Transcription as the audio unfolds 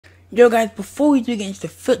Yo guys, before we do get into the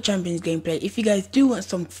FUT Champions gameplay, if you guys do want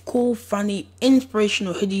some cool, funny,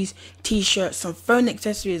 inspirational hoodies, t-shirts, some phone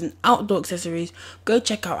accessories and outdoor accessories, go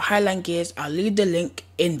check out Highland Gears. I'll leave the link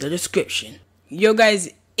in the description. Yo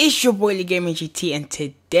guys, it's your boy JbjGamingHD and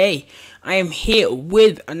today I am here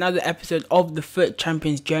with another episode of the FUT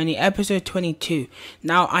Champions Journey, episode 22.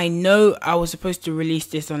 Now I know I was supposed to release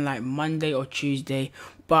this on like Monday or Tuesday,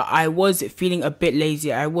 but I was feeling a bit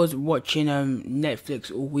lazy. I was watching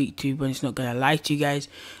Netflix all week too, but it's not gonna lie to you guys.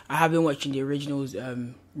 I have been watching the originals,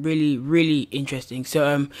 really interesting.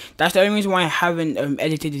 So that's the only reason why I haven't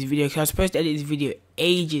edited this video, because I was supposed to edit this video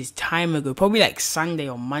ages time ago, probably like Sunday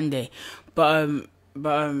or Monday. But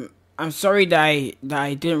I'm sorry that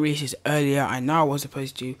I didn't release this earlier. I know I was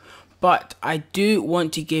supposed to, but I do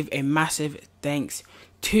want to give a massive thanks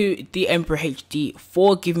to THEEMPERORHD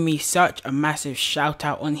for giving me such a massive shout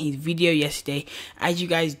out on his video yesterday. As you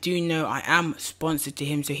guys do know, I am sponsored to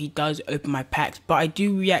him, so he does open my packs, but I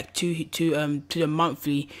do react to the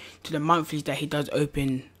monthlies that he does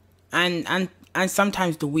open, and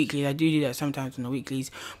sometimes the weeklies. I do that sometimes on the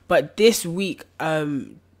weeklies, but this week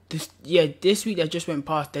this week that just went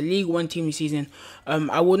past, the League One team season,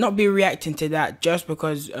 I will not be reacting to that just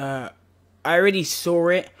because I already saw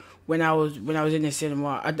it when I was in the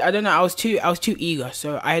cinema. I don't know, I was too eager,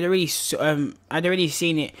 so I'd already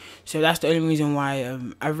seen it, so that's the only reason why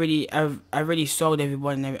I've already sold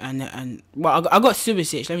everyone, and well, I got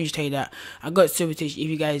Subasic. Let me just tell you that I got Subasic. If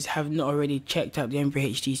you guys have not already checked out the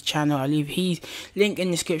THEEMPERORHD's channel, I'll leave his link in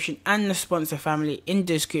the description and the sponsor family in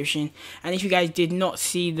the description. And if you guys did not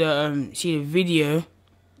see the video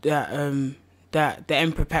that the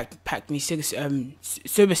Emperor packed me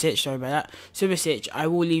Subasic, sorry about that, Subasic, I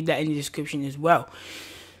will leave that in the description as well.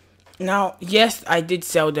 Now, yes, I did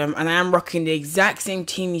sell them, and I am rocking the exact same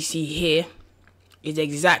team you see here. Is the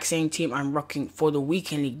exact same team I'm rocking for the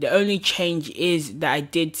weekend league. The only change is that I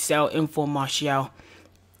did sell Inform Martial.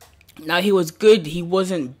 Now, he was good, he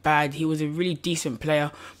wasn't bad, he was a really decent player,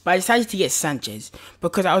 but I decided to get Sanchez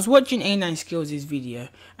because I was watching A9 Skills' video,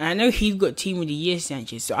 and I know he's got Team of the Year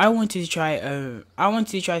Sanchez, so I wanted to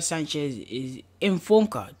try Sanchez's Inform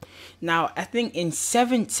card. Now, I think in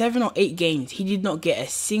 7 or 8 games, he did not get a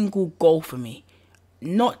single goal for me,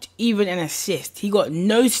 not even an assist. He got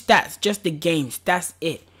no stats, just the games, that's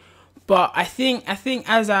it. But I think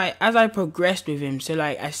as I progressed with him, so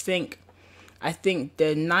like I think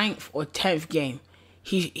the 9th or 10th game,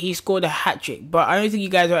 he scored a hat trick. But I don't think you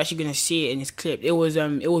guys are actually gonna see it in this clip. It was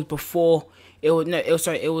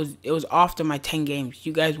after my 10 games.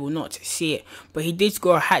 You guys will not see it, but he did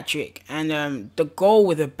score a hat trick, and the goal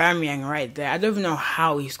with Aubameyang right there. I don't even know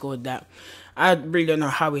how he scored that. I really don't know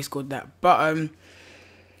how he scored that. But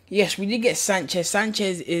yes, we did get Sanchez.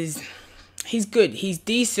 Sanchez he's good. He's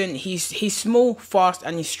decent. He's small, fast,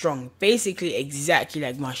 and he's strong. Basically, exactly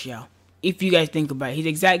like Martial. If you guys think about it, he's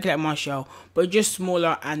exactly like Martial, but just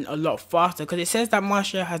smaller and a lot faster, because it says that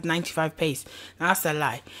Martial has 95 pace. Now, that's a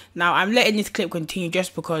lie. Now, I'm letting this clip continue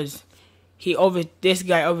just because this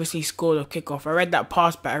guy obviously scored a kickoff. I read that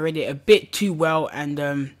pass, but I read it a bit too well,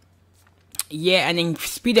 and yeah, and then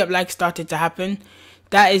speed up lag started to happen.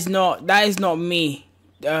 That is not me.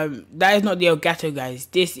 That is not the Elgato, guys.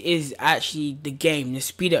 This is actually the game, the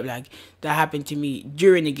speed up lag that happened to me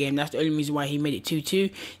during the game. That's the only reason why he made it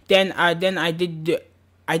 2-2. Then I did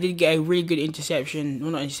get a really good interception.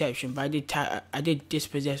 Well, not interception, but I did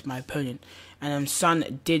dispossess my opponent, and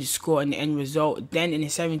Son did score in the end result. Then in the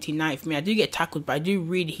 79th minute, I do get tackled, but I do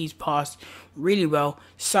read his pass really well.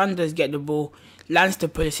 Son does get the ball, lands to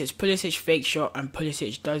Pulisic. Pulisic fake shot, and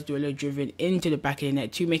Pulisic does do a little driven into the back of the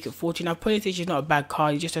net to make it 14. Now, Pulisic is not a bad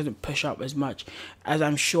card. He just doesn't push up as much, as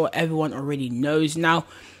I'm sure everyone already knows. Now,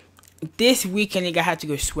 this weekend league, I had to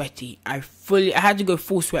go sweaty. I had to go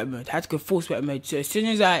full sweat mode. So as soon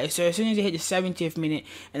as I hit the 70th minute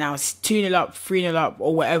and I was 2-0 up, 3-0 up,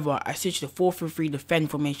 or whatever, I switched to 4-3-3 defend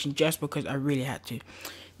formation just because I really had to.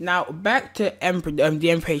 Now, back to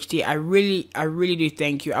THEEMPERORHD, I really do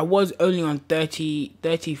thank you. I was only on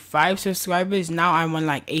 35 subscribers. Now I'm on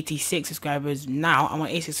like 86 subscribers. Now I'm on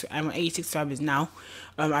 86 subscribers now.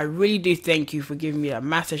 I really do thank you for giving me a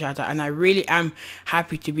massive shout out, and I really am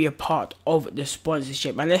happy to be a part of the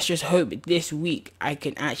sponsorship. And let's just hope this week I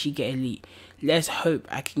can actually get elite. Let's hope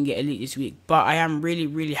I can get elite this week. But I am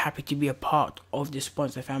really happy to be a part of the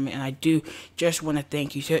sponsor family, and I do just want to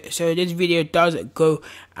thank you. So this video does go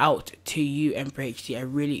out to you, THEEMPERORHD. I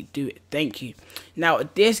really do thank you. Now,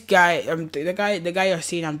 this guy, the guy you're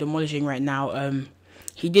seeing I'm demolishing right now,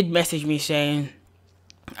 he did message me saying,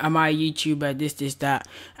 am I a YouTuber, this, that,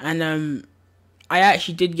 and I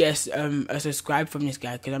actually did get a subscribe from this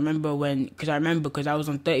guy, because I remember because I was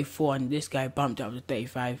on 34 and this guy bumped up to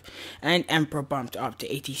 35 and Emperor bumped up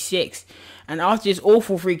to 86. And after this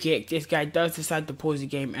awful free kick, this guy does decide to pause the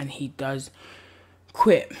game and he does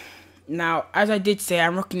quit. Now, as I did say,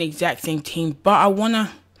 I'm rocking the exact same team, but I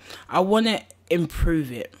wanna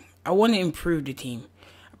improve it. I want to improve the team,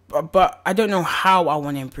 but I don't know how I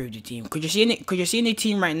want to improve the team. Because you're seeing the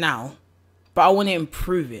team right now, but I want to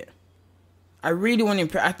improve it. I really want to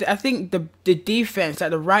improve. I think the defense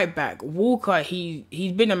at the right back, Walker,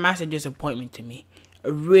 he's been a massive disappointment to me.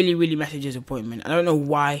 A really massive disappointment. I don't know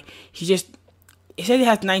why. He said he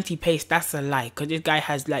has 90 pace. That's a lie, because this guy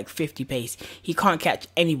has like 50 pace. He can't catch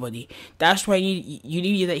anybody. That's why you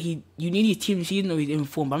need his team to see even though he's in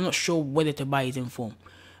form. But I'm not sure whether to buy his in form.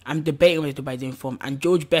 I'm debating whether to buy his in form. And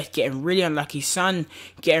George Best getting really unlucky. Son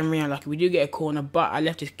getting really unlucky. We do get a corner, but I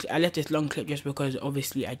left this long clip just because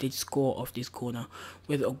obviously I did score off this corner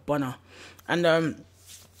with Ogbonna. And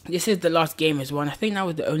this is the last game as well. And I think that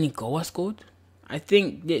was the only goal I scored. I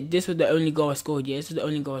think this was the only goal I scored. Yeah, this is the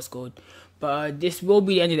only goal I scored. But this will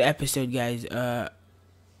be the end of the episode, guys.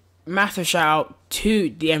 Massive shout out to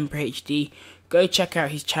THEEMPERORHD. Go check out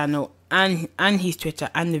his channel and his Twitter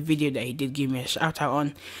and the video that he did give me a shout out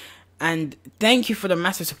on. And thank you for the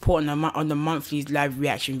massive support on the monthly live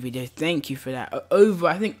reaction videos. Thank you for that.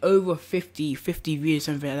 I think over 50 views,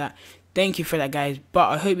 something like that. Thank you for that, guys. But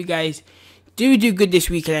I hope you guys do good this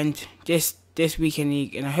weekend, this weekend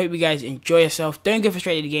league, and I hope you guys enjoy yourself. Don't get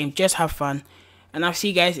frustrated in the game, just have fun. And I'll see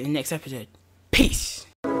you guys in the next episode. Peace.